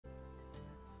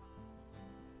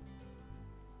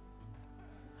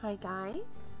Hi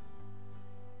guys,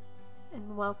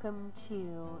 and welcome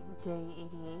to day 88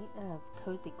 of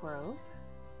Cozy Grove.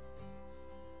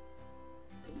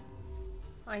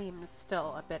 I am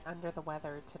still a bit under the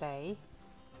weather today,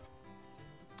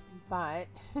 but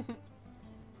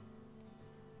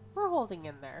we're holding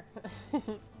in there.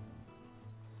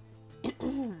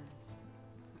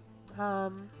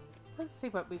 um, let's see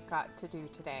what we've got to do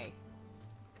today.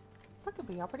 Look,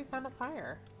 we already found a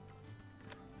fire.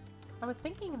 I was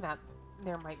thinking that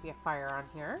there might be a fire on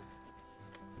here.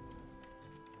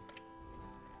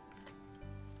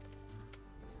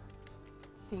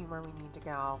 Let's see where we need to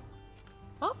go.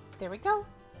 Oh, there we go.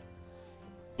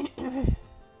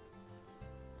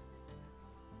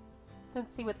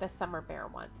 Let's see what the summer bear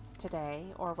wants today,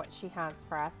 or what she has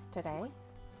for us today.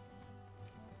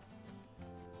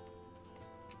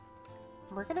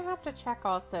 We're going to have to check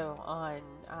also on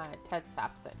Ted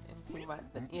Sapson and see what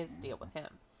is the deal with him.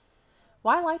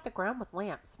 Why light the ground with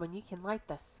lamps when you can light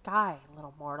the sky,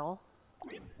 little mortal?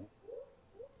 Okay,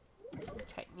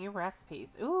 new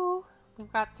recipes. Ooh,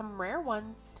 we've got some rare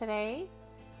ones today.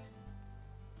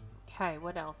 Okay,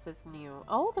 what else is new?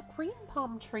 Oh, the green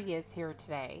palm tree is here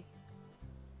today.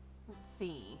 Let's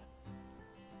see.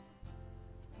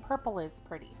 Purple is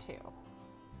pretty too.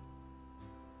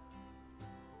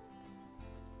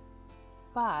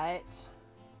 But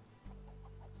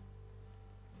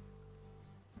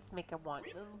let's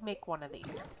make one of these.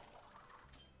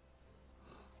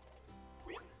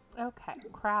 Okay,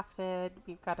 crafted.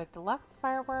 We've got a deluxe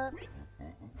firework.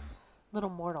 Little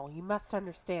mortal, you must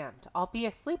understand. I'll be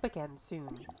asleep again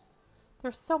soon.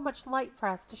 There's so much light for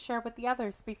us to share with the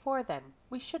others before then.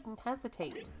 We shouldn't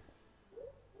hesitate.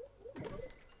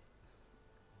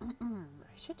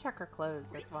 I should check her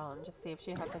clothes as well and just see if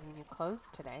she has any new clothes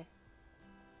today.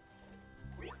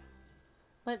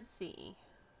 Let's see.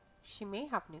 She may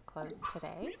have new clothes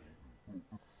today.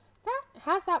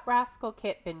 Has that rascal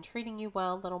Kit been treating you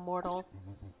well, little mortal?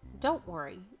 Don't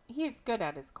worry. He is good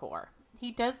at his core.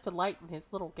 He does delight in his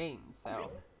little games,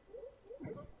 though.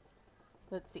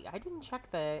 Let's see. I didn't check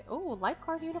the... Oh,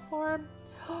 lifeguard uniform.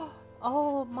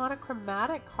 Oh,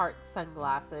 monochromatic heart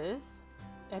sunglasses.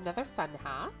 Another sun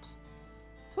hat.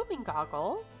 Swimming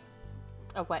goggles.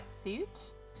 A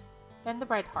wetsuit. And the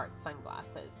red heart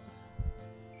sunglasses.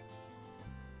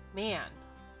 Man.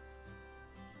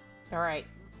 Alright.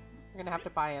 We're gonna have to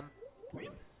buy him.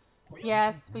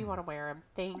 Yes, we want to wear him.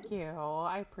 Thank you.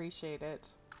 I appreciate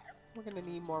it. We're gonna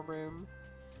need more room.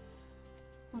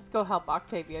 Let's go help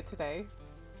Octavia today.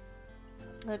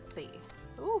 Let's see.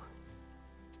 Ooh.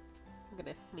 I'm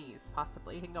gonna sneeze,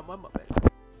 possibly. Hang on one moment.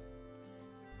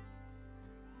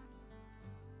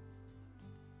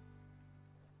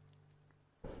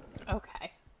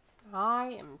 Okay.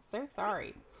 I am so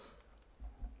sorry.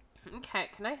 Okay,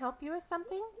 can I help you with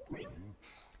something?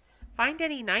 Find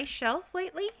any nice shells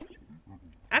lately?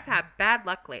 I've had bad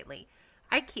luck lately.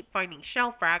 I keep finding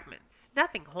shell fragments.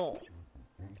 Nothing whole.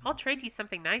 I'll trade you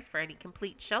something nice for any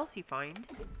complete shells you find.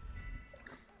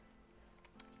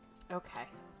 Okay.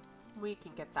 We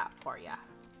can get that for you.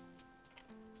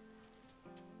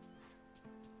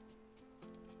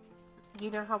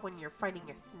 You know how when you're fighting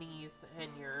a sneeze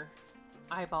and your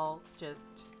eyeballs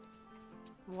just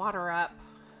water up?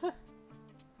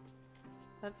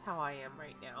 That's how I am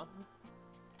right now.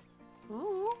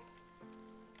 Ooh.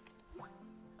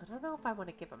 I don't know if I want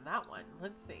to give him that one.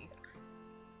 Let's see.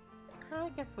 I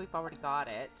guess we've already got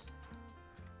it.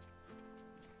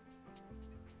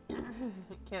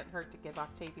 It can't hurt to give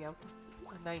Octavia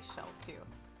a nice shell, too.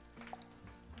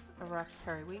 A rough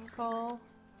periwinkle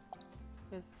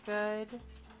is good.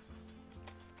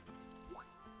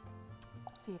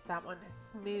 Let's see if that one is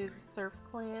smooth surf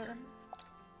clam.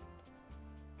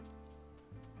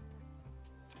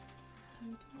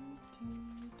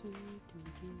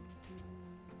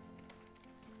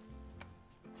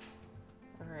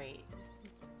 Alright.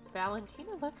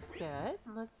 Valentina looks good.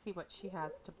 Let's see what she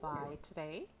has to buy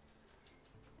today.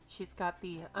 She's got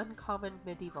the uncommon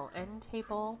medieval end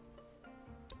table,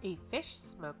 a fish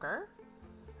smoker,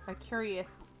 a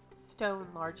curious stone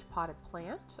large potted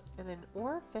plant, and an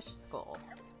ore fish skull,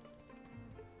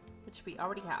 which we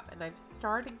already have. And I've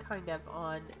started kind of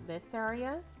on this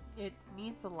area. It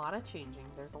needs a lot of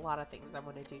changing. There's a lot of things I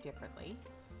want to do differently.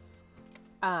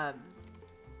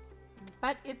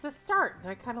 But it's a start.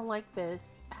 And I kind of like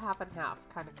this half and half,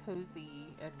 kind of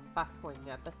cozy and bustling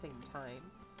at the same time.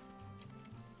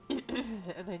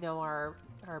 And I know our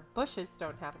bushes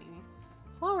don't have any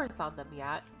flowers on them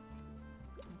yet,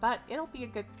 but it'll be a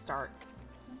good start.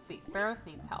 Let's see. Barrows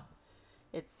needs help.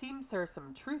 It seems there's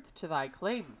some truth to thy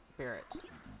claims, spirit.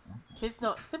 'Tis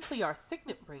not simply our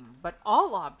signet ring, but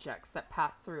all objects that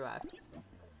pass through us.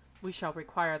 We shall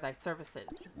require thy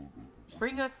services.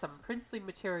 Bring us some princely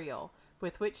material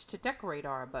with which to decorate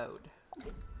our abode.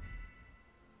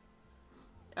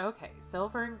 Okay,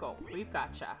 silver and gold, we've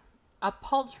gotcha. A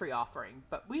paltry offering,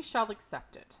 but we shall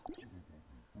accept it.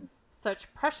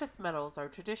 Such precious metals are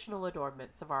traditional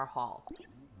adornments of our hall.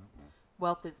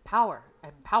 Wealth is power,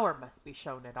 and power must be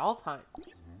shown at all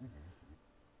times.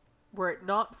 Were it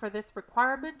not for this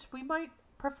requirement, we might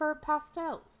prefer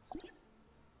pastels.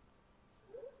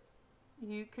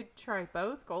 You could try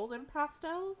both gold and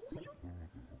pastels?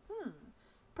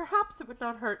 Perhaps it would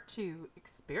not hurt to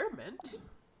experiment.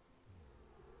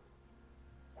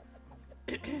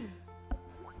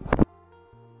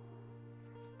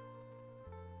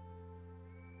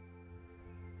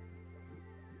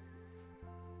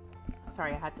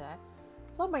 Sorry, I had to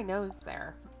blow my nose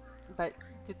there. But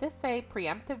did this say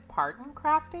preemptive pardon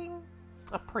crafting?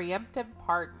 A preemptive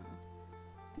pardon.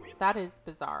 That is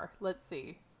bizarre. Let's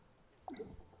see.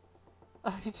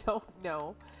 I don't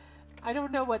know. I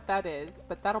don't know what that is,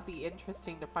 but that'll be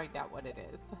interesting to find out what it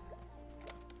is.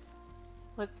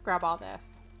 Let's grab all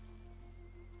this.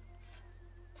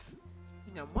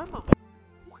 Hang on one moment.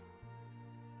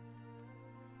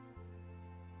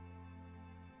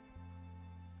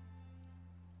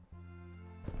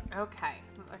 Okay,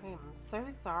 I am so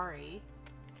sorry.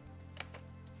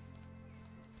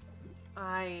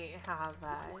 I have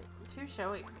 2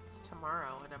 showings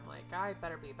tomorrow, and I'm like, I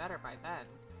better be better by then.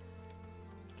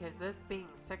 Because this being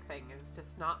sick thing is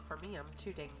just not for me. I'm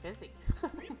too dang busy.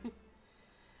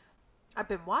 I've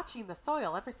been watching the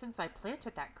soil ever since I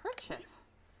planted that kerchief.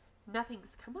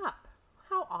 Nothing's come up.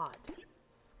 How odd.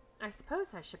 I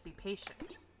suppose I should be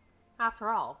patient. After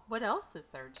all, what else is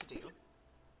there to do?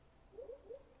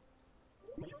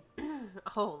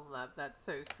 Oh, love, that's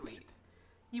so sweet.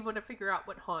 You want to figure out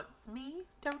what haunts me,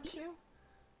 don't you?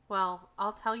 Well,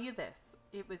 I'll tell you this.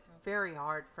 It was very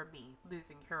hard for me,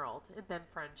 losing Harold and then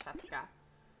Francesca.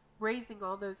 Raising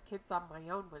all those kids on my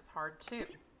own was hard too.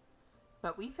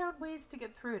 But we found ways to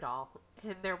get through it all,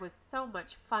 and there was so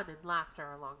much fun and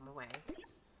laughter along the way.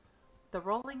 The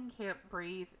rolling can't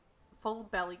breathe, full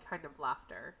belly kind of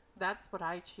laughter. That's what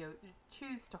I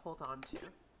choose to hold on to.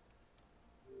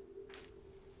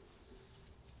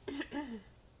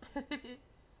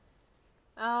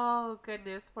 Oh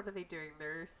goodness, what are they doing?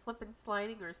 They're slip and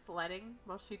sliding or sledding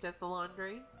while she does the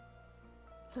laundry.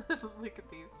 Look at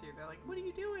these two. They're like, what are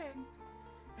you doing?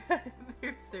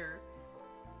 There's their...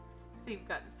 So you've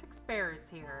got 6 bears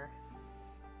here.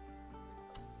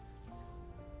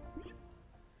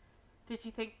 Did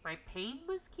you think my pain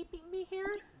was keeping me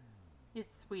here?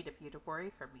 It's sweet of you to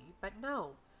worry for me, but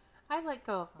no. I let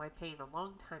go of my pain a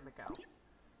long time ago.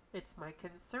 It's my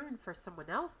concern for someone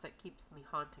else that keeps me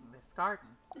haunting this garden.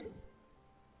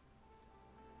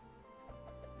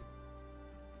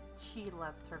 She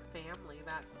loves her family,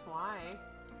 that's why.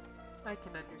 I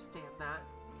can understand that.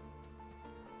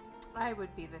 I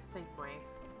would be the same way.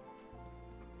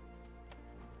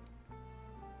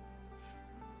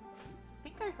 I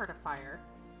think I heard a fire.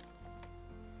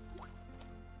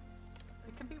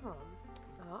 I could be wrong.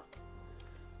 Oh.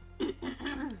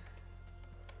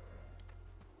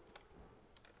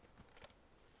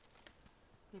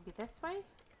 Maybe this way?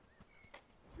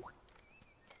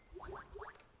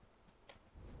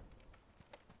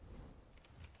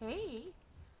 Hey!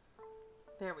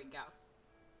 There we go.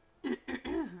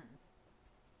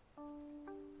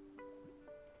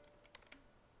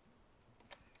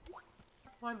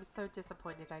 Well, I'm so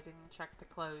disappointed I didn't check the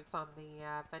clothes on the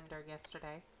vendor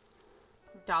yesterday.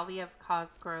 Dolly of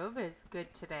Cosgrove is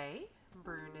good today.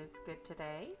 Brune is good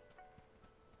today.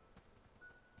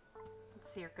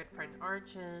 Let's see our good friend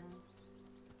Arjun.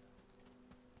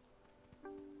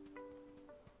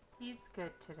 He's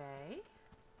good today.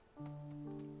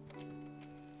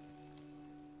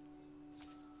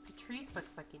 Patrice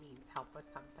looks like he needs help with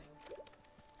something.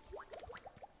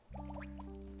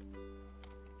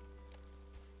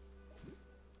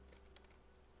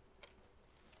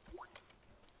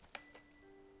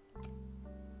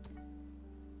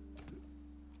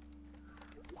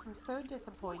 I'm so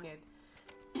disappointed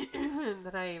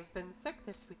that I've been sick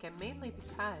this weekend, mainly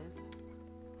because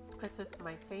this is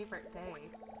my favorite day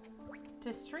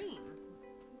to stream.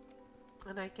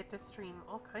 And I get to stream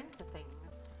all kinds of things.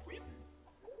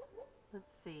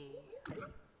 Let's see.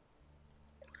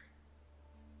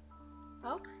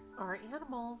 Oh, our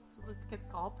animals. Let's get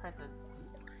all presents.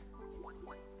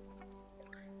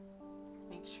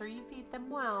 Make sure you feed them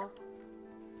well.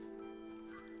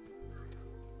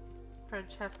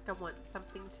 Francesca wants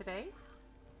something today.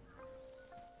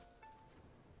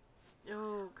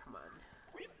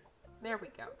 There we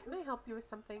go. Can I help you with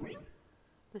something?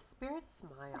 The spirit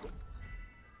smiles.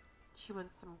 She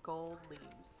wants some gold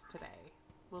leaves today.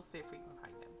 We'll see if we can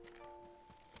find them.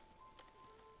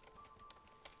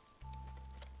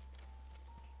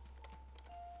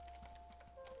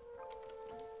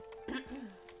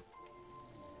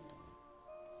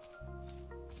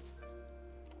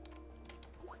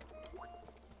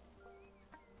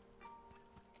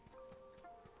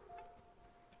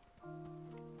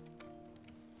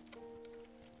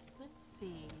 Let's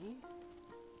see.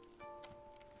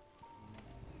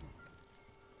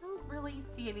 I don't really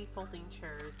see any folding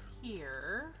chairs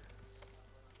here.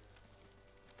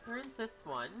 Where is this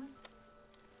one?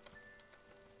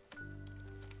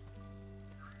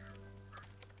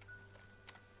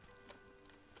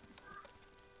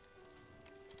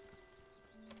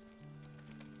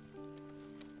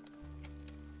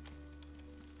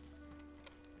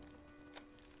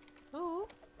 Ooh,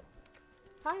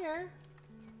 fire!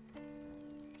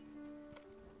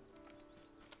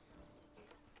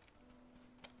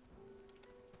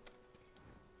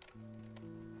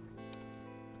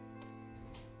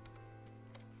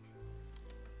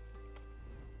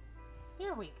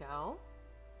 There we go.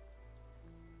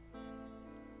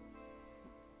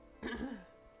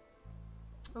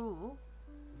 Ooh,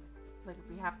 like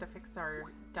we have to fix our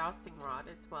dowsing rod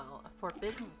as well. A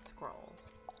forbidden scroll.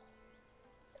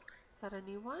 Is that a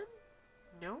new one?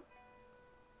 No?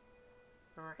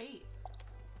 Alright.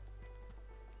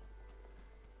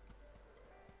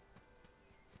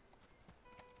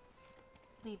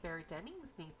 Barry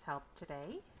Dennings needs help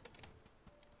today.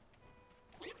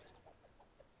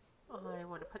 I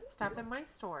want to put stuff in my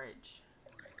storage.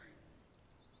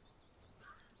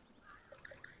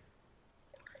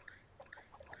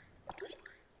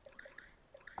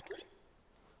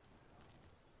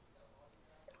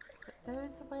 Put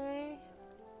those away.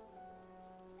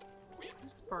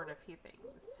 Let's burn a few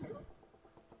things.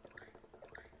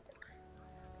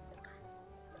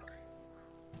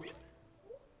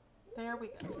 There we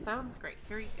go. Sounds great.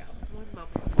 Here you go. One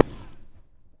moment.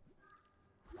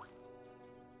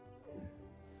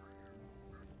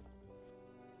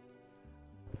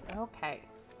 Okay.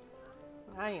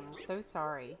 I am so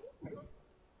sorry.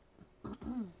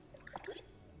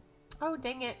 Oh,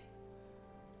 dang it.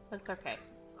 That's okay.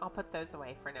 I'll put those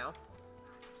away for now.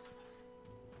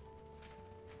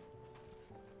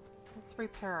 Let's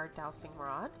repair our dowsing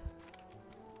rod.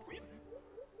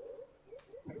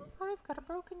 I've got a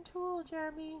broken tool,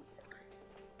 Jeremy.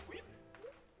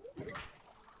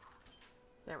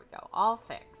 There we go. All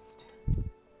fixed.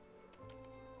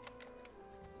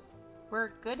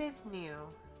 We're good as new.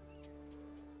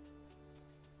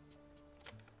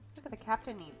 Look at the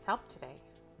captain needs help today.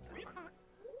 Can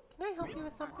I help you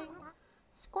with something?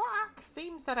 Squawk!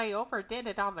 Seems that I overdid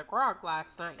it on the grog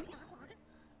last night.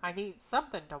 I need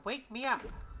something to wake me up.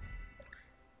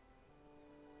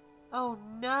 Oh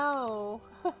no!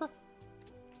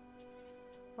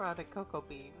 We're out of cocoa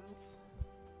beans.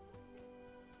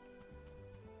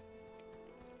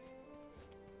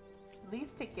 At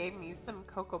least it gave me some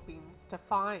cocoa beans to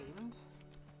find.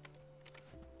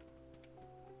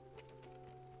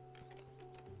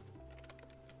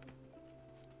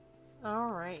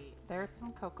 Alright, there's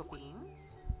some cocoa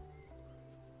beans.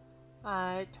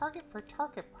 Target for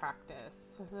target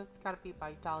practice. That's gotta be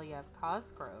by Dahlia of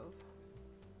Cosgrove.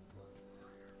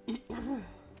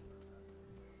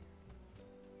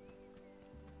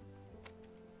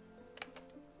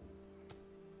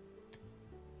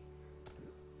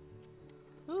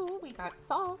 Ooh, we got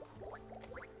salt.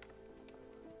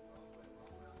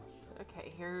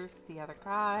 Okay, here's the other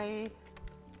guy.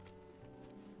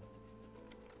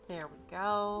 There we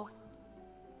go.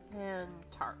 And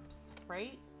tarps,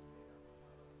 right?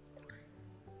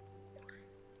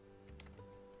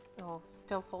 Oh,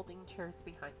 still folding chairs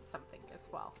behind something as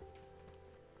well.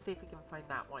 Let's see if we can find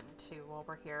that one too while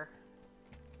we're here.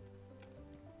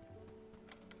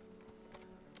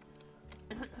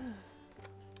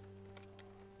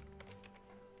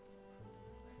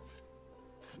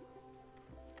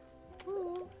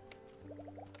 Ooh.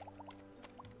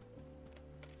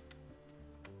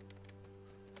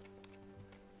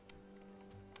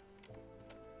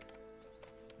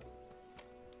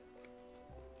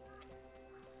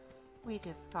 We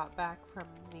just got back from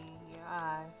the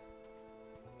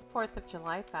 4th of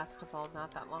July festival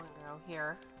not that long ago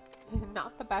here.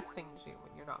 Not the best thing to do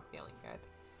when you're not feeling good.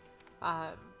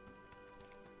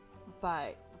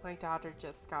 But my daughter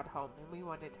just got home and we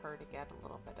wanted her to get a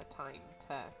little bit of time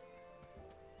to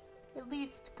at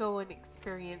least go and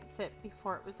experience it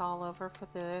before it was all over for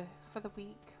the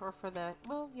week, or for the,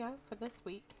 well, yeah, for this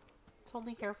week. It's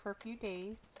only here for a few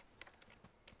days.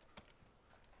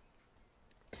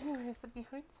 Is it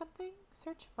behind something?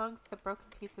 Search amongst the broken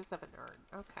pieces of an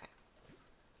urn. Okay.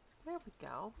 There we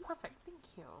go. Perfect. Thank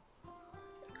you.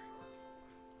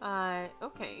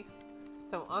 Okay.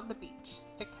 So on the beach,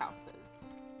 stick houses.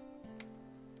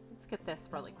 Let's get this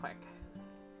really quick.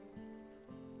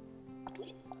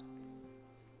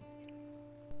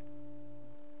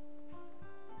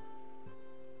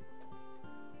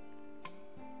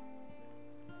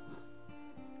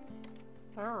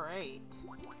 All right.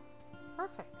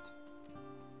 Perfect.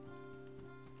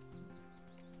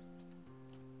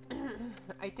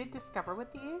 I did discover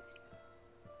with these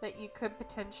that you could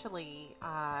potentially,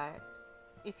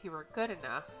 if you were good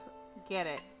enough, get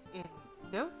it in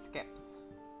no skips.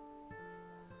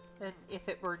 And if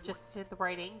it were just in the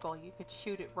right angle, you could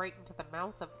shoot it right into the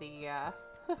mouth of the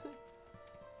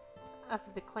of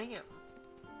the clam,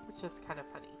 which is kind of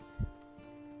funny.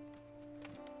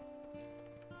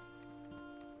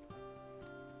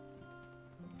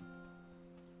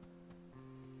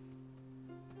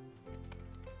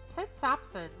 Ted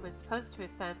Sapson was supposed to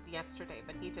ascend yesterday,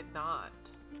 but he did not.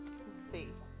 Let's see.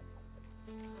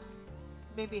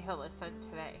 Maybe he'll ascend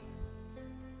today.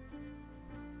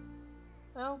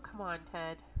 Oh, come on,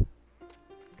 Ted.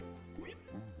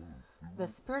 The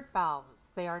spirit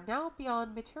valves. They are now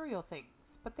beyond material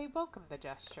things, but they welcome the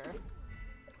gesture.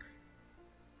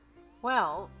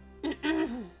 Well,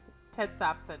 Ted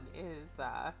Sapson is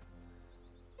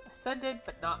ascended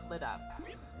but not lit up.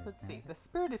 Let's see. The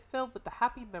spirit is filled with the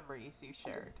happy memories you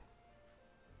shared.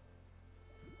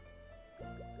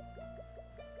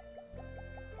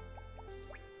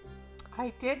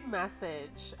 I did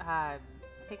message, I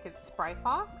think it's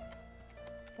Spryfox.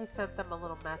 I sent them a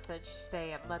little message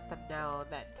today and let them know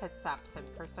that Ted Sapson,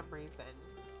 for some reason,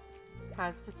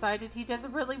 has decided he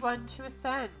doesn't really want to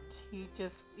ascend. He'd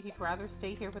rather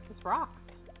stay here with his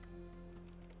rocks.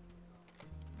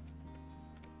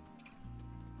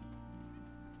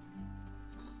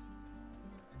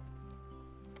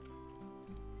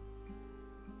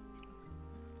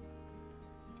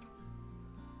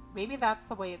 Maybe that's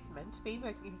the way it's meant to be,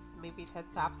 because maybe Ted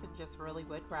Sapson just really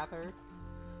would rather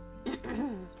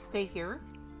stay here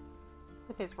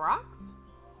with his rocks.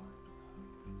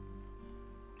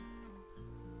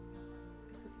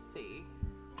 Let's see.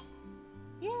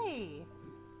 Yay!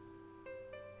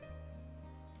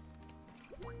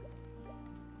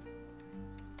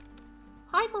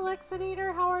 Hi,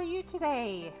 Malexinator, how are you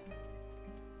today?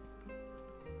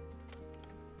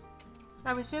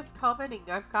 I was just commenting,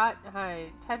 I've got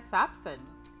Ted Sapson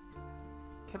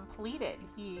completed.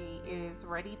 He is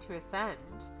ready to ascend.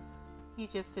 He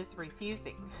just is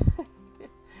refusing.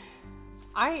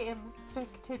 I am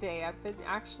sick today. I've been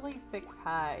actually sick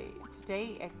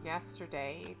today and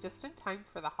yesterday, just in time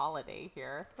for the holiday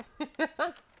here.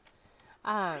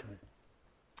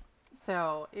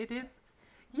 So it is,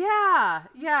 yeah,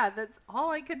 that's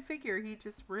all I could figure. He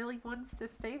just really wants to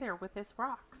stay there with his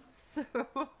rocks. So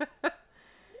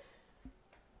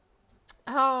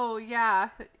oh, yeah.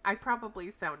 I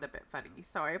probably sound a bit funny,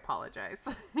 so I apologize.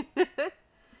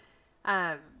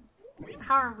 How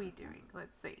are we doing?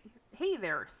 Let's see. Hey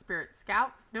there, Spirit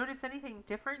Scout. Notice anything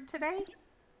different today?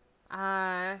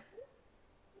 Emptier?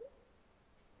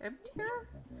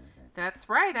 That's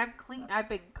right. I've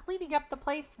been cleaning up the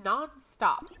place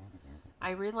non-stop.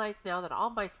 I realize now that all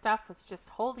my stuff was just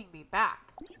holding me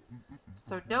back.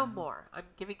 So no more. I'm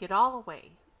giving it all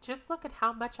away. Just look at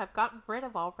how much I've gotten rid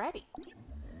of already.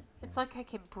 It's like I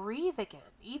can breathe again,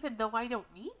 even though I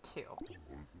don't need to.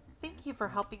 Thank you for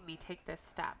helping me take this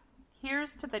step.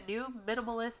 Here's to the new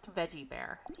minimalist veggie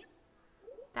bear.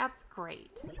 That's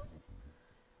great.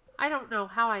 I don't know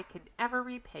how I can ever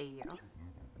repay you.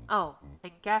 Oh,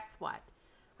 and guess what?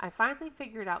 I finally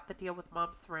figured out the deal with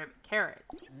Mom's ceramic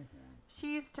carrots.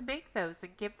 She used to make those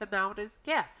and give them out as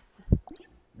gifts.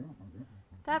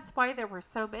 That's why there were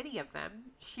so many of them.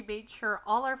 She made sure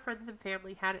all our friends and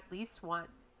family had at least one.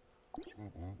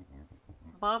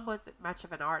 Mom wasn't much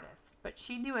of an artist, but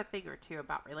she knew a thing or two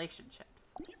about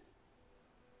relationships.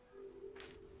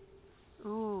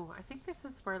 Ooh, I think this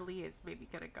is where Lee is maybe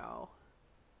gonna go.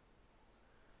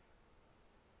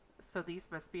 So these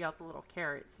must be all the little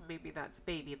carrots. Maybe that's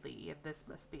baby Lee, and this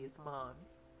must be his mom.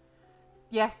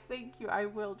 Yes, thank you. I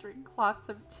will drink lots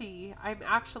of tea. I'm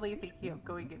actually thinking of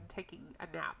going and taking a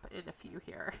nap in a few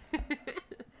here.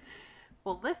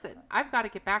 Well, listen, I've got to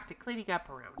get back to cleaning up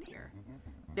around here.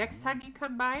 Next time you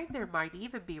come by, there might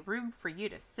even be room for you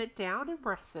to sit down and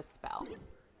rest a spell.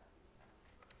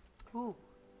 Ooh.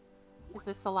 Is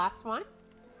this the last one?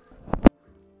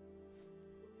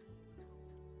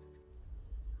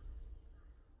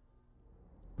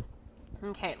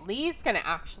 Okay, Lee's gonna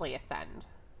actually ascend.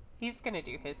 He's gonna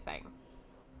do his thing.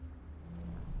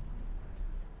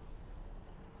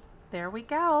 There we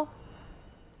go.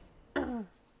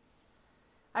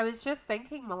 I was just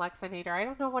thinking, Malexinator, I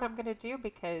don't know what I'm gonna do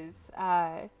because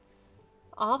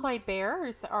all my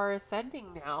bears are ascending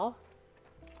now,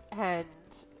 and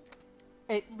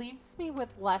it leaves me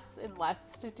with less and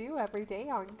less to do every day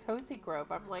on Cozy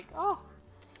Grove. I'm like, oh,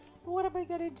 what am I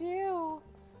gonna do?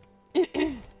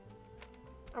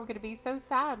 I'm gonna be so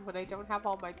sad when I don't have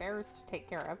all my bears to take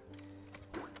care of.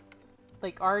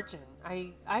 Like Arjun.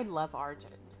 I love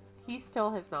Arjun. He still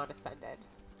has not ascended.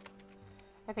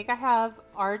 I think I have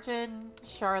Arjun,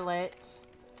 Charlotte,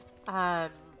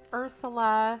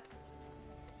 Ursula,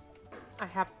 I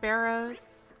have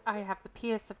Barrows, I have the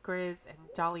PS of Grizz, and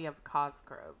Dahlia of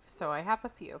Cosgrove. So I have a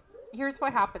few. Here's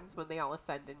what happens when they all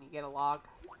ascend and you get a log.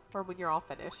 Or when you're all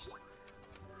finished.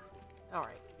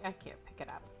 Alright, I can't pick it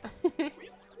up.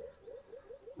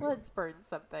 Let's burn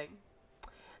something.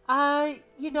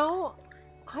 You know,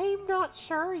 I'm not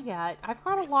sure yet. I've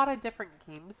got a lot of different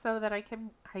games so that I can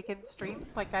stream.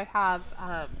 Like I have,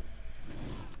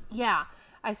 yeah,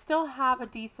 I still have a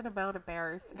decent amount of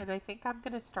bears, and I think I'm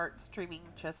gonna start streaming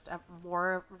just a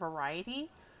more variety.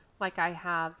 Like I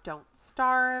have Don't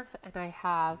Starve, and I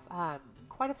have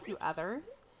quite a few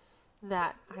others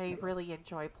that I really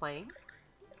enjoy playing.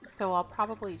 So I'll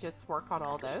probably just work on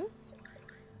all those.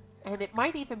 And it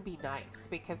might even be nice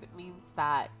because it means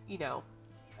that, you know,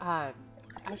 I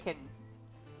can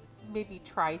maybe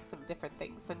try some different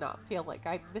things and not feel like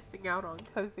I'm missing out on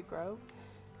Cozy Grove.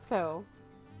 So,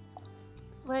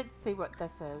 let's see what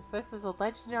this is. This is a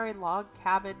legendary log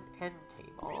cabin end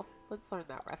table. Let's learn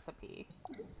that recipe.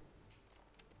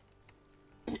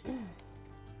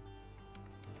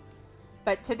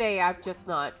 But today I'm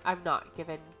not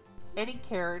given any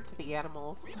care to the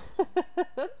animals.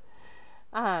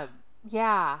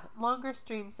 Yeah, longer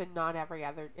streams and not every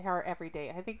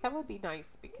day. I think that would be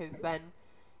nice because then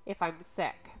if I'm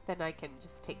sick, then I can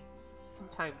just take some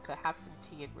time to have some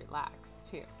tea and relax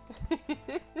too.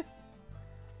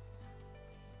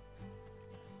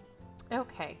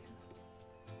 Okay.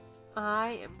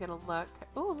 I am gonna look.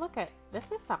 Oh, look at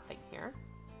this is something here.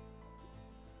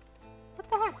 What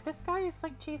the heck? This guy is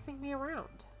like chasing me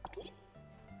around.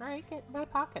 Alright, get in my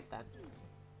pocket then.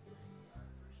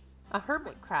 A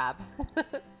hermit crab. I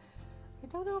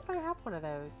don't know if I have one of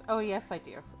those. Oh, yes, I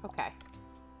do. Okay.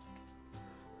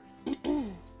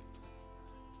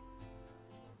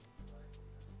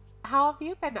 How have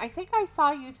you been? I think I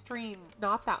saw you stream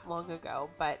not that long ago,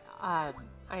 but I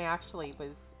actually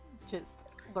was just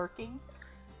lurking.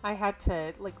 I had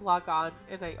to like log on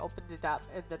and I opened it up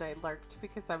and then I lurked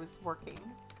because I was working.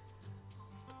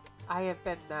 I have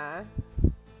been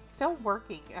still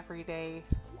working every day.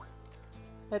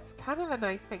 That's kind of the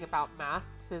nice thing about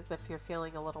masks is if you're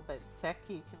feeling a little bit sick,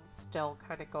 you can still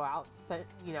kind of go out,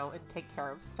 you know, and take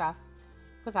care of stuff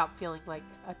without feeling like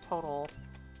a total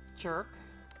jerk.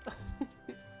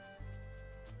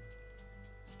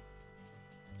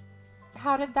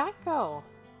 How did that go?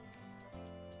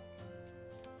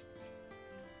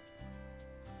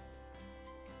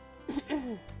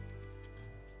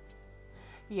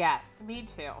 Yes, me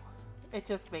too. It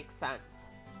just makes sense.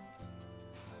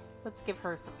 Let's give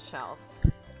her some shells.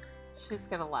 She's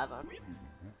gonna love them.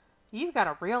 You've got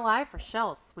a real eye for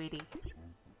shells, sweetie.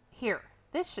 Here,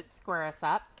 this should square us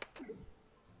up.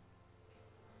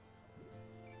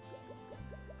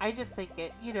 I just think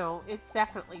it, you know, it's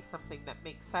definitely something that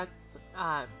makes sense.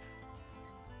 And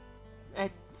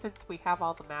since we have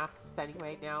all the masks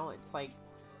anyway now, it's like,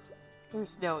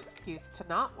 there's no excuse to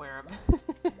not wear them.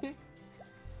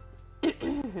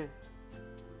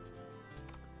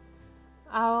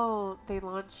 Oh, they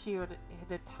launched you in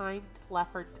a timed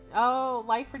life or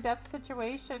death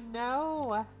situation.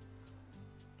 No,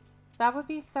 that would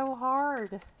be so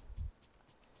hard.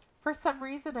 For some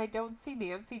reason, I don't see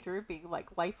Nancy Drew being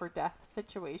like life or death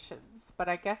situations, but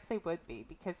I guess they would be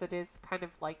because it is kind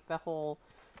of like the whole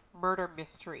murder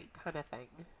mystery kind of thing.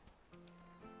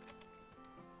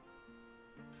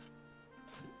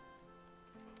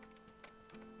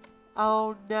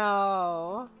 Oh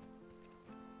no.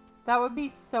 That would be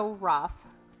so rough.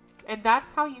 And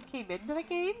that's how you came into the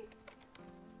game?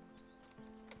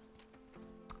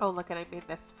 Oh, look, and I made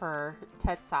this for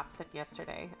Ted Sapson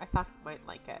yesterday. I thought he might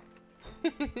like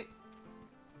it.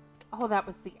 Oh, that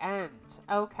was the end.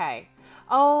 Okay.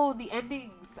 Oh, the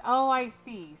endings. Oh, I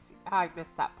see. I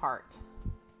missed that part.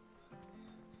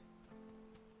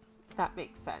 That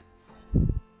makes sense.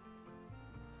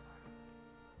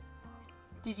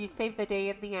 Did you save the day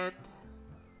in the end?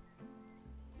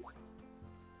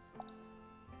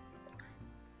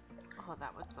 Oh,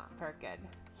 that one's not very good.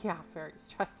 Yeah, very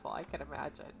stressful, I can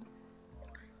imagine.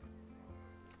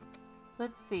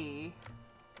 Let's see.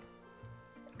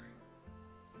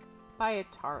 Buy a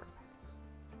tarp.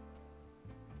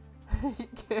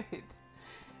 Good.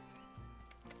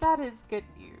 That is good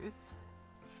news.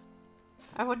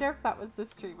 I wonder if that was the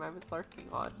stream I was lurking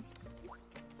on.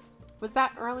 Was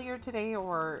that earlier today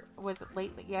or was it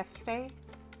late yesterday?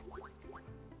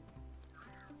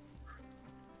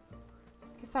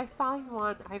 Because I saw you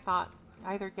on, I thought,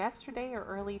 either yesterday or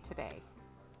early today.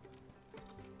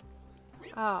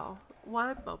 Oh,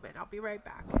 one moment. I'll be right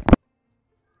back.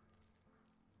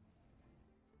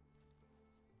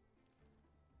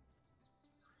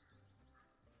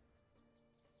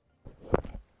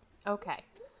 Okay.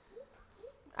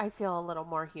 I feel a little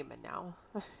more human now.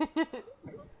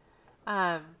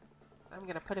 I'm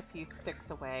gonna put a few sticks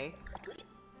away.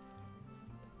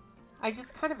 I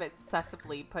just kind of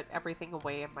obsessively put everything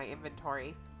away in my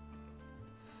inventory.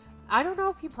 I don't know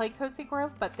if you play Cozy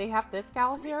Grove, but they have this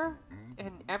gal here,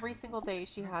 and every single day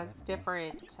she has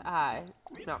different, I'm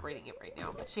not reading it right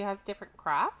now, but she has different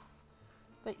crafts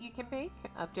that you can make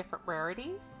of different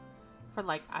rarities for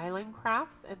like island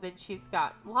crafts, and then she's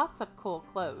got lots of cool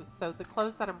clothes. So the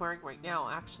clothes that I'm wearing right now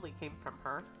actually came from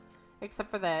her,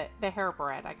 except for the hair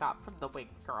braid I got from the wig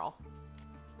girl.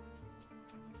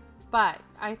 But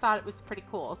I thought it was pretty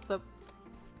cool. So,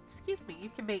 excuse me, you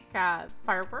can make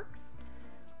fireworks.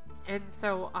 And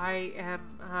so I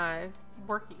am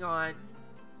working on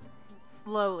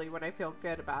slowly when I feel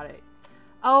good about it.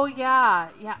 Oh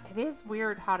yeah, yeah, it is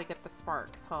weird how to get the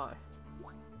sparks, huh?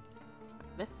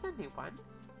 This is a new one.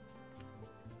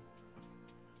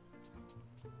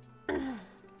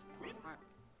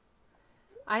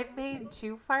 I've made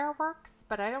 2 fireworks,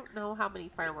 but I don't know how many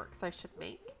fireworks I should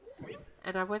make.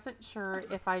 And I wasn't sure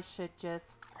if I should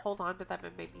just hold on to them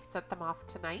and maybe set them off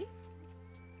tonight.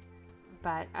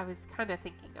 But I was kind of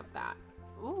thinking of that.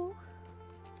 Ooh.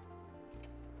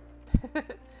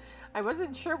 I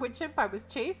wasn't sure which imp I was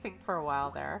chasing for a while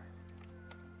there.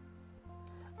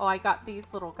 Oh, I got these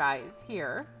little guys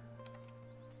here.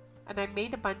 And I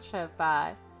made a bunch of,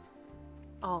 I'll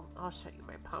show you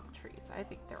my palm trees. I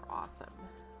think they're awesome.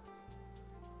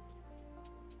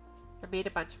 I made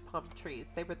a bunch of palm trees.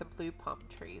 They were the blue palm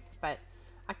trees, but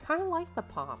I kind of like the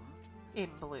palm in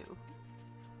blue.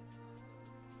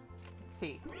 Let's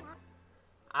see.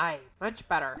 Aye, much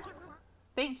better.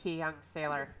 Thank you, young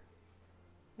sailor.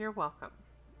 You're welcome.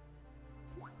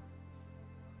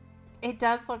 It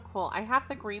does look cool. I have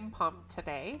the green palm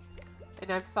today,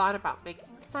 and I've thought about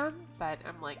making some, but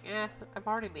I'm like, I've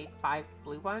already made 5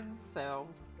 blue ones, so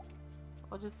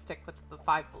I'll just stick with the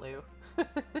 5 blue.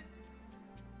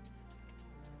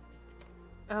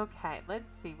 Okay,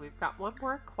 let's see. We've got one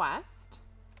more quest.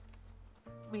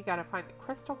 We gotta find the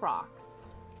crystal rocks.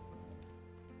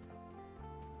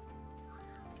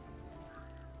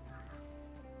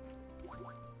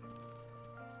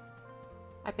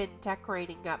 I've been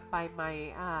decorating up by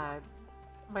my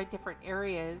my different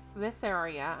areas. This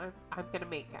area I'm gonna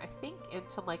make, I think,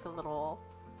 into like a little,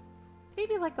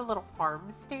 maybe like a little farm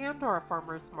stand or a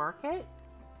farmer's market.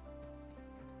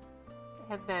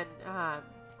 And then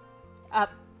up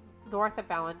north of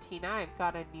Valentina, I've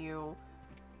got a new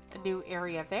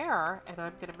area there, and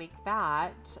I'm gonna make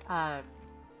that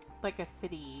like a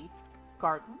city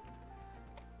garden.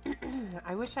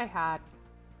 I wish I had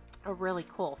a really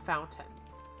cool fountain,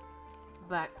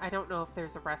 but I don't know if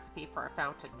there's a recipe for a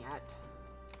fountain yet.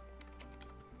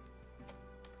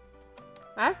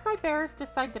 As my bears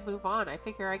decide to move on, I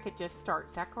figure I could just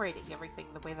start decorating everything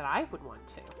the way that I would want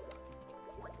to.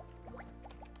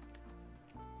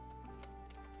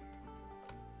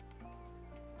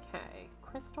 Okay,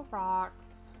 crystal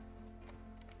rocks.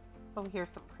 Oh, here's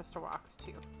some crystal rocks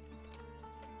too.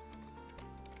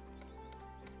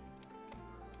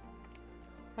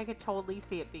 I could totally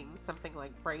see it being something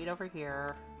like right over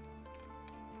here.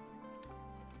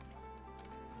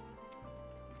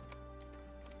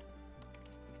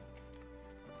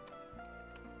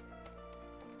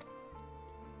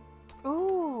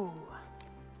 Ooh.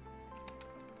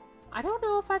 I don't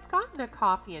know if I've gotten a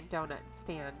coffee and donut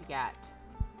stand yet.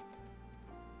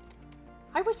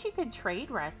 I wish you could trade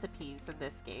recipes in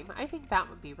this game. I think that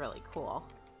would be really cool.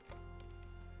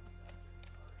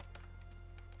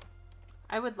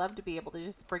 I would love to be able to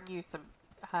just bring you some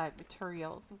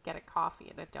materials and get a coffee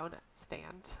and a donut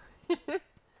stand.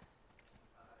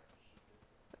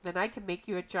 Then I can make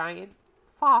you a giant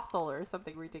fossil or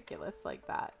something ridiculous like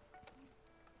that.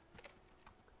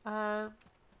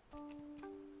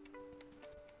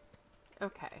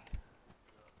 Okay.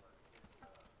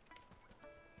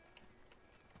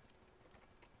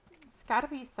 got to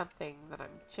be something that I'm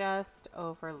just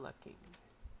overlooking.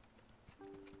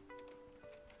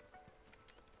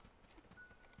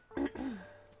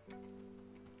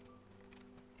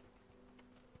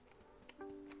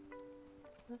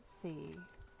 Let's see.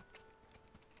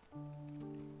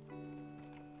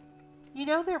 You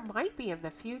know, there might be in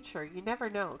the future. You never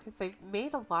know, because they've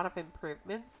made a lot of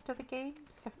improvements to the game.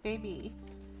 So maybe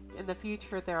in the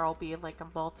future there'll be like a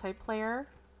multiplayer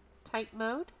type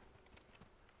mode.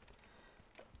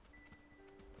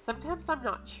 Sometimes I'm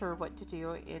not sure what to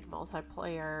do in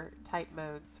multiplayer type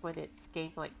modes when it's a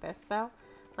game like this, though.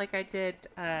 Like I did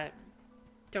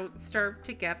Don't Starve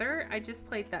Together. I just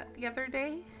played that the other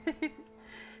day.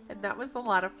 And that was a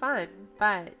lot of fun,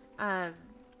 but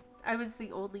I was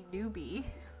the only newbie,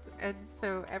 and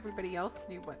so everybody else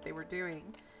knew what they were doing,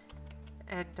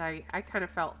 and I kind of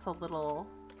felt a little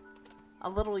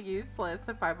useless,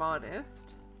 if I'm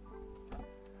honest.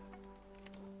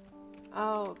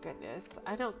 Oh goodness,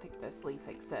 I don't think this leaf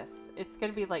exists. It's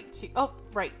gonna be like oh,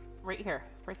 right here.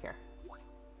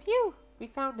 Phew, we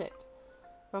found it.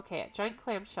 Okay, a giant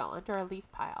clamshell under a leaf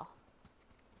pile.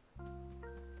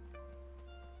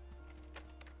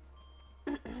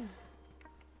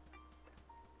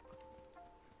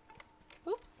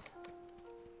 Oops.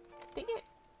 Dang it.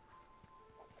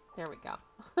 There we go.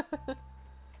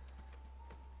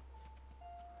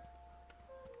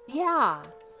 Yeah.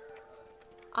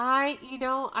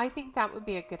 I think that would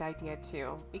be a good idea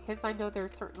too, because I know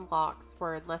there's certain locks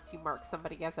where unless you mark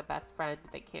somebody as a best friend,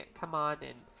 they can't come on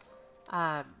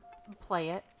and play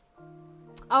it.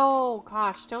 Oh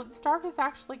gosh, Don't Starve is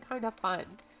actually kind of fun.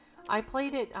 I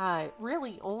played it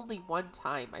really only one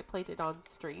time. I played it on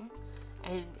stream,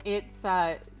 and it's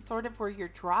sort of where you're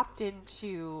dropped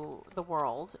into the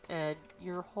world, and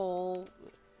your whole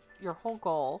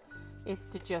goal is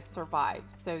to just survive.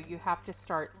 So you have to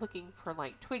start looking for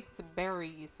like twigs and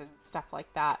berries and stuff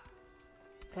like that,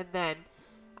 and then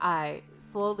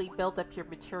slowly build up your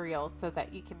materials so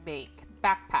that you can make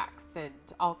backpacks and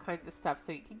all kinds of stuff,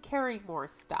 so you can carry more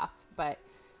stuff. But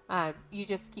you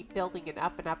just keep building it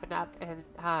up and up and up. And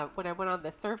when I went on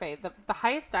the survey, the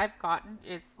highest I've gotten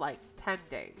is like 10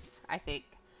 days, I think.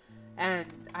 And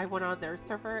I went on their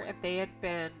server, and they had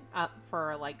been up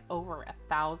for like over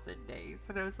 1,000 days.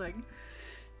 And I was like,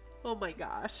 oh my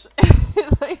gosh.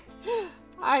 Like,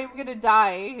 I'm gonna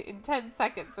die in 10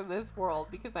 seconds in this world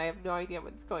because I have no idea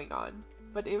what's going on.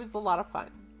 But it was a lot of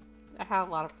fun. I had a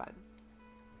lot of fun.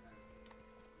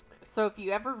 So if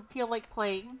you ever feel like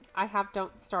playing, I have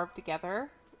Don't Starve Together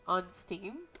on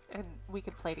Steam, and we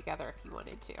could play together if you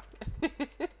wanted to.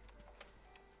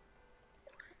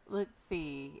 Let's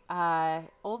see.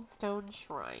 Old Stone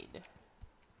Shrine.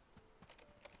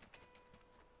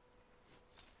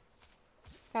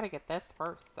 Gotta get this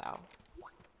first, though.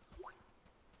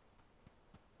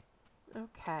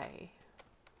 Okay.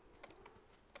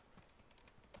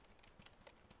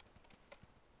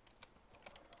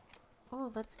 Oh,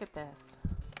 let's get this.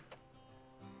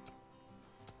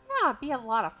 Yeah, it'd be a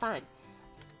lot of fun.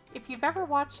 If you've ever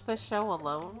watched the show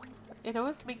Alone, it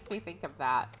always makes me think of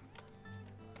that.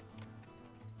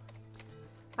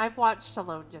 I've watched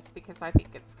Alone just because I think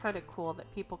it's kind of cool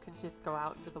that people can just go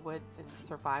out into the woods and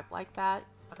survive like that.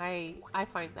 I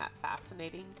find that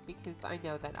fascinating because I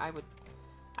know that I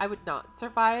would not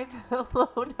survive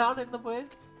alone out in the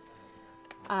woods.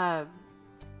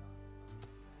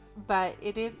 But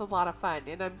it is a lot of fun,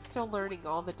 and I'm still learning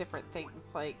all the different things.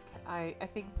 Like, I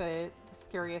think the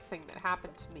scariest thing that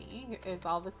happened to me is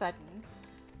all of a sudden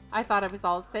I thought I was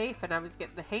all safe and I was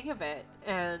getting the hang of it,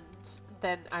 and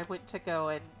then I went to go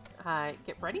and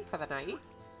get ready for the night,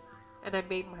 and I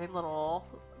made my little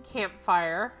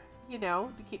campfire, you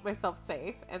know, to keep myself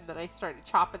safe, and then I started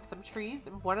chopping some trees,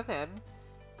 and one of them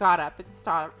got up and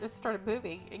started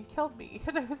moving and killed me,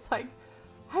 and I was like,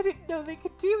 I didn't know they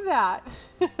could do that.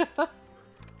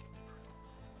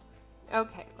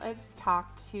 Okay, let's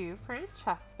talk to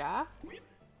Francesca.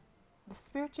 The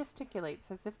spirit gesticulates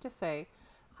as if to say,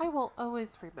 I will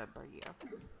always remember you.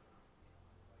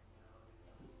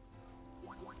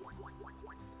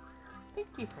 Thank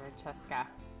you, Francesca,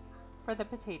 for the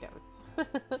potatoes.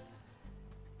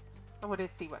 I want to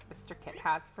see what Mr. Kit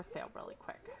has for sale really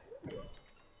quick.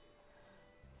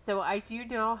 So I do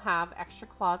now have extra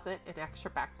closet and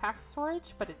extra backpack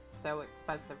storage, but it's so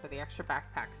expensive for the extra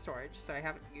backpack storage, so I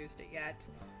haven't used it yet.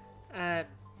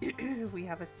 We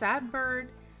have a sad bird,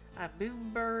 a moon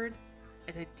bird,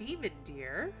 and a demon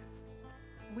deer.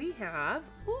 We have,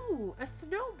 ooh, a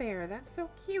snow bear. That's so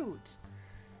cute.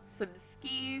 Some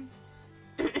skis.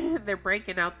 They're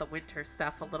breaking out the winter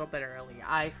stuff a little bit early,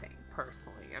 I think,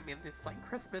 personally. I mean, it's like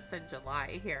Christmas in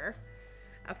July here.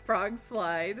 a frog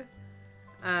slide,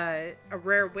 a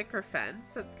rare wicker fence.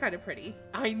 That's kind of pretty.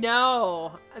 I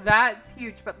know, that's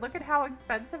huge, but look at how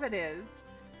expensive it is.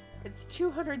 It's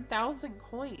 200,000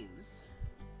 coins.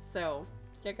 So,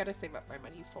 I gotta save up my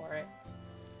money for it.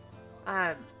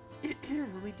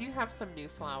 We do have some new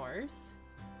flowers.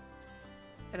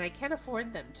 And I can't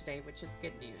afford them today, which is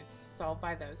good news. So I'll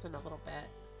buy those in a little bit.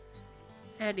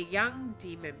 And a young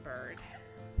demon bird.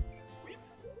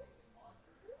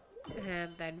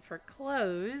 And then for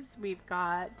clothes, we've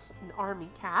got an army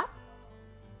cap,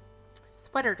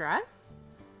 sweater dress,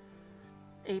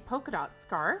 a polka dot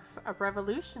scarf, a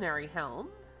revolutionary helm.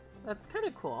 That's kind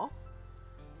of cool.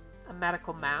 A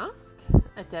medical mask,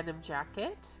 a denim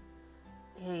jacket,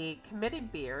 a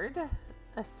committed beard,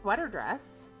 a sweater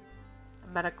dress, a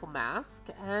medical mask,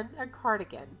 and a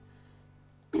cardigan.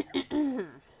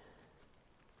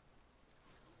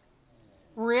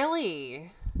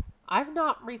 Really? I've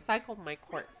not recycled my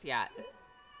quartz yet.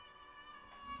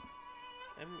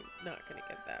 I'm not going to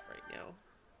get that right now,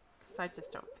 because I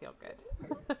just don't feel good.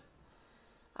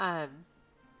 Oh,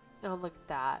 look at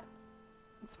that.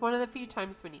 It's one of the few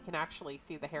times when you can actually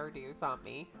see the hairdos on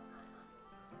me.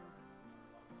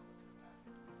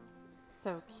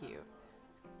 So cute.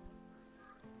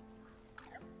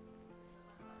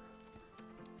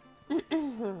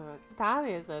 That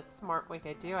is a smart way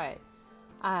to do it.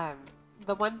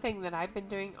 The one thing that I've been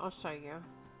doing, I'll show you.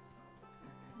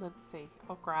 Let's see.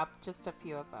 I'll grab just a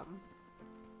few of them.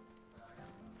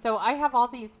 So I have all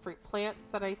these fruit plants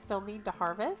that I still need to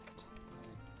harvest.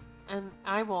 And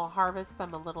I will harvest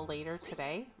them a little later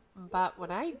today. But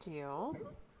what I do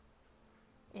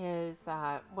is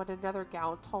what another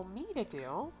gal told me to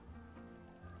do.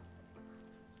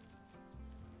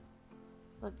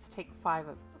 Let's take 5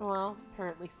 of, well,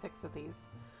 apparently 6 of these.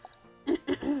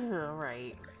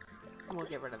 Alright. We'll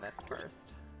get rid of this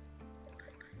first.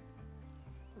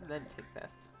 And then take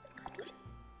this.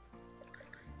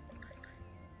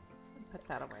 And put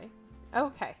that away.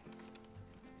 Okay.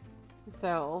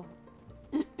 So,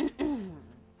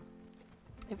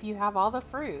 if you have all the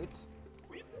fruit,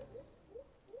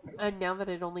 and now that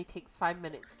it only takes 5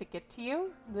 minutes to get to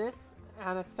you, this,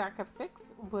 and a stack of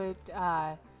 6, would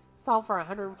sell for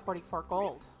 144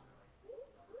 gold.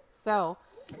 So,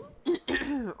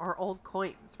 or old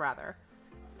coins, rather.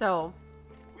 So,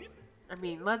 I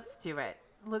mean, let's do it.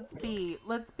 Let's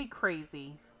be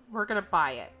crazy. We're gonna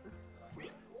buy it.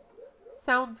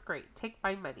 Sounds great. Take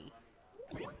my money.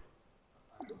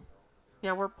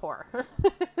 Now we're poor.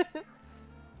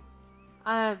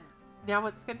 Now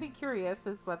what's gonna be curious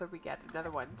is whether we get another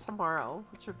one tomorrow,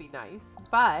 which would be nice.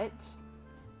 But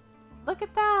look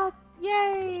at that!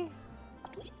 Yay!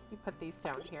 You put these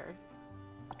down here.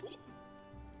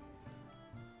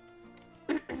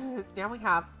 Now we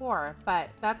have 4, but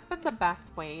that's been the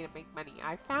best way to make money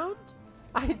I found.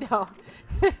 I know.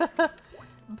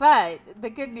 But the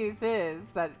good news is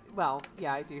that, well,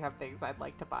 yeah, I do have things I'd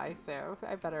like to buy, so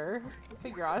I better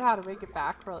figure out how to make it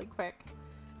back really quick.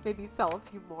 Maybe sell a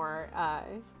few more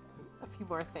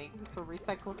things, or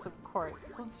recycle some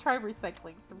quartz. Let's try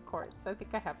recycling some quartz. I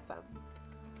think I have some.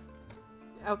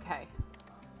 Okay.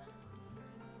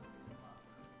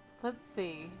 Let's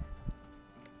see.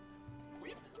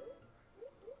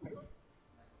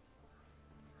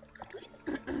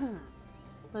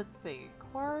 Let's see.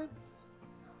 Quartz.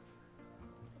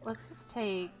 Let's just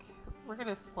take... We're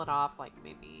gonna split off like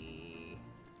maybe...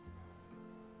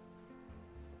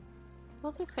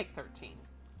 We'll just take 13.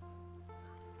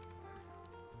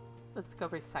 Let's go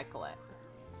recycle it.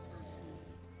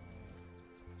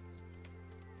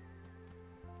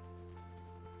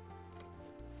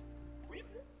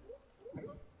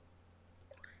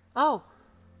 Oh.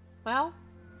 Well.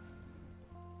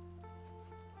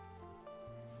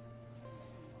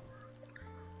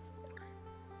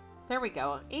 There we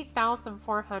go.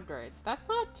 8,400. That's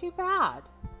not too bad.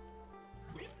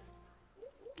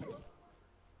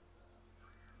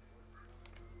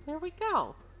 There we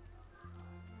go.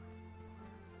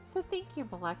 So thank you,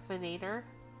 Melexinator.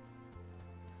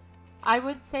 I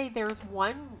would say there's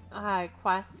one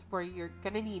quest where you're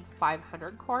going to need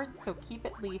 500 quartz, so keep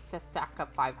at least a stack of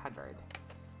 500.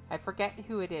 I forget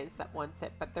who it is that wants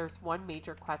it, but there's one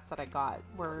major quest that I got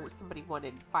where somebody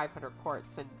wanted 500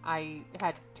 quartz, and I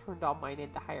had turned all mine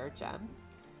into higher gems,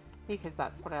 because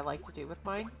that's what I like to do with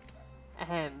mine.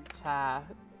 And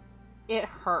it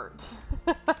hurt.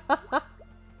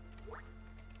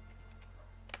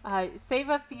 Save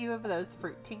a few of those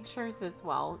fruit tinctures as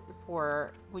well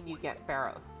for when you get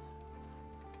Barrows.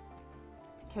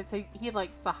 Because he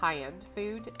likes the high-end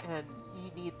food, and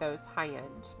you need those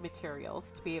high-end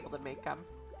materials to be able to make them.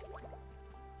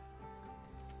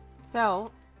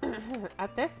 So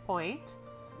at this point,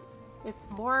 it's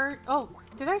more... Oh,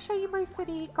 did I show you my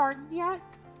city garden yet?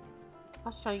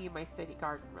 I'll show you my city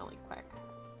garden really quick.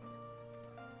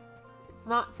 It's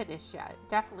not finished yet.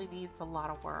 Definitely needs a lot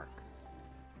of work.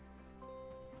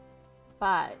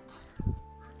 But...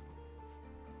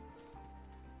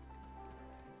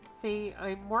 see,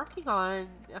 I'm working on...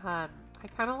 I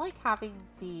kind of like having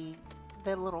the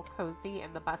little cozy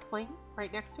and the bustling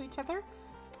right next to each other.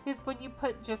 Because when you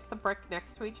put just the brick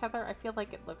next to each other, I feel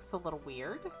like it looks a little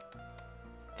weird.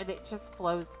 And it just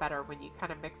flows better when you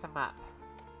kind of mix them up.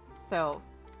 So,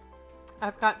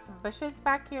 I've got some bushes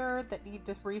back here that need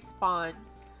to respawn.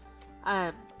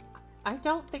 I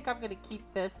don't think I'm going to keep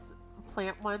this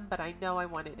plant one, but I know I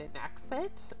wanted an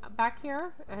exit back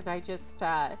here. And I just,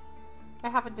 I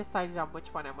haven't decided on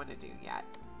which one I want to do yet.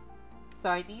 So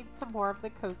I need some more of the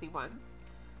cozy ones.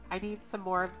 I need some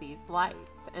more of these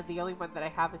lights, and the only one that I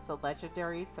have is the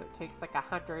legendary, so it takes like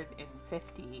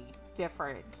 150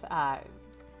 different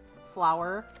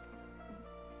flower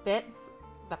bits.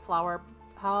 The flower,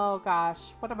 oh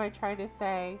gosh, what am I trying to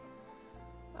say?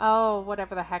 Oh,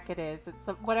 whatever the heck it is. It's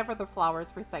whatever the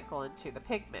flowers recycle into, the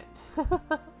pigment.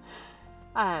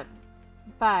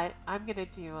 But I'm gonna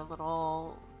do a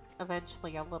little,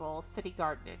 eventually a little city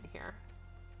garden in here.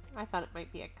 I thought it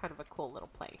might be a kind of a cool little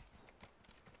place.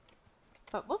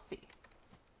 But we'll see.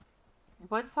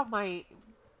 Once all my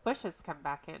bushes come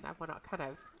back in, I want to kind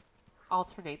of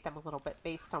alternate them a little bit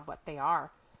based on what they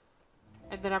are.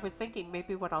 And then I was thinking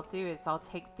maybe what I'll do is I'll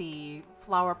take the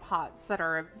flower pots that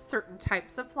are certain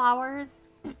types of flowers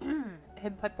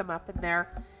and put them up in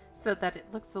there so that it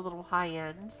looks a little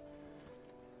high-end.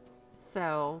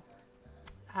 So,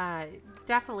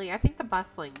 definitely, I think the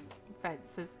bustling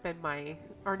fence has been my,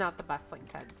 or not the bustling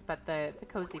fence, but the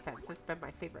cozy fence has been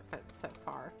my favorite fence so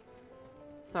far.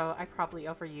 So I probably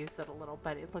overuse it a little,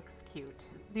 but it looks cute.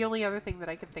 The only other thing that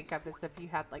I could think of is if you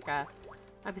had like a,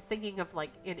 I was thinking of like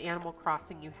in Animal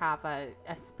Crossing you have a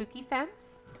spooky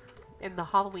fence, and the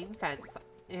Halloween fence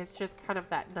is just kind of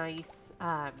that nice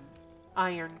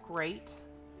iron grate,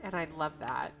 and I love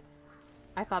that.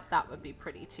 I thought that would be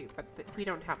pretty too, but we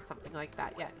don't have something like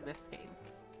that yet in this game.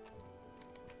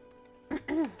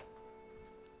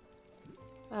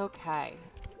 Okay,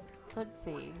 let's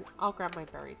see. I'll grab my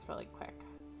berries really quick,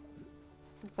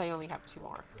 since I only have 2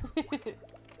 more.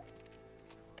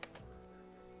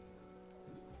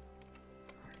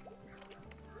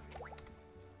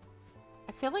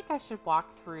 I feel like I should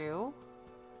walk through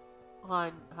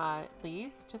on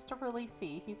Lee's just to really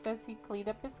see. He says he cleaned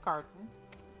up his garden.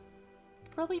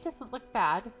 Really doesn't look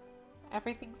bad.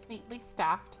 Everything's neatly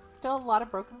stacked. Still a lot of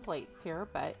broken plates here,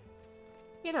 but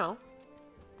you know,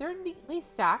 they're neatly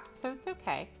stacked, so it's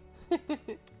okay.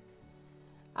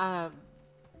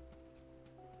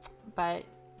 But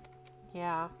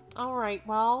yeah. Alright,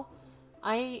 well,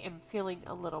 I am feeling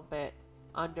a little bit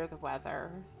under the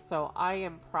weather, so I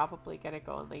am probably going to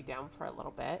go and lay down for a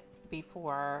little bit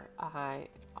before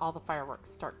all the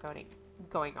fireworks start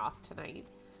going off tonight.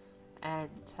 And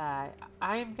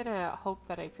I'm going to hope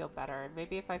that I feel better. And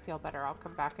maybe if I feel better, I'll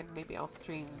come back and maybe I'll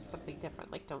stream something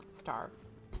different, like Don't Starve.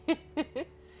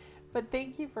 But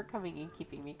thank you for coming and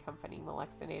keeping me company,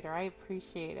 Melexinator. I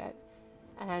appreciate it.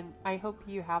 And I hope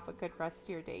you have a good rest of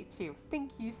your day, too.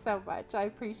 Thank you so much. I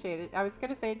appreciate it. I was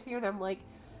going to say it to you, and I'm like,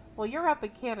 well, you're up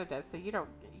in Canada, so you don't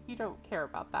care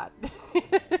about that.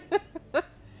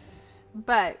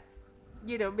 But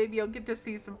you know, maybe you'll get to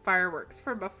see some fireworks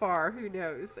from afar. Who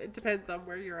knows? It depends on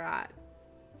where you're at.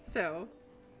 So,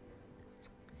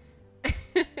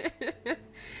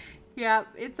 yeah,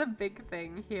 it's a big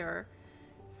thing here.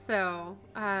 So,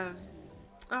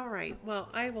 all right. Well,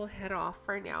 I will head off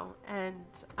for now, and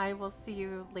I will see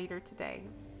you later today.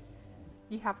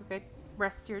 You have a good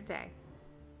rest of your day.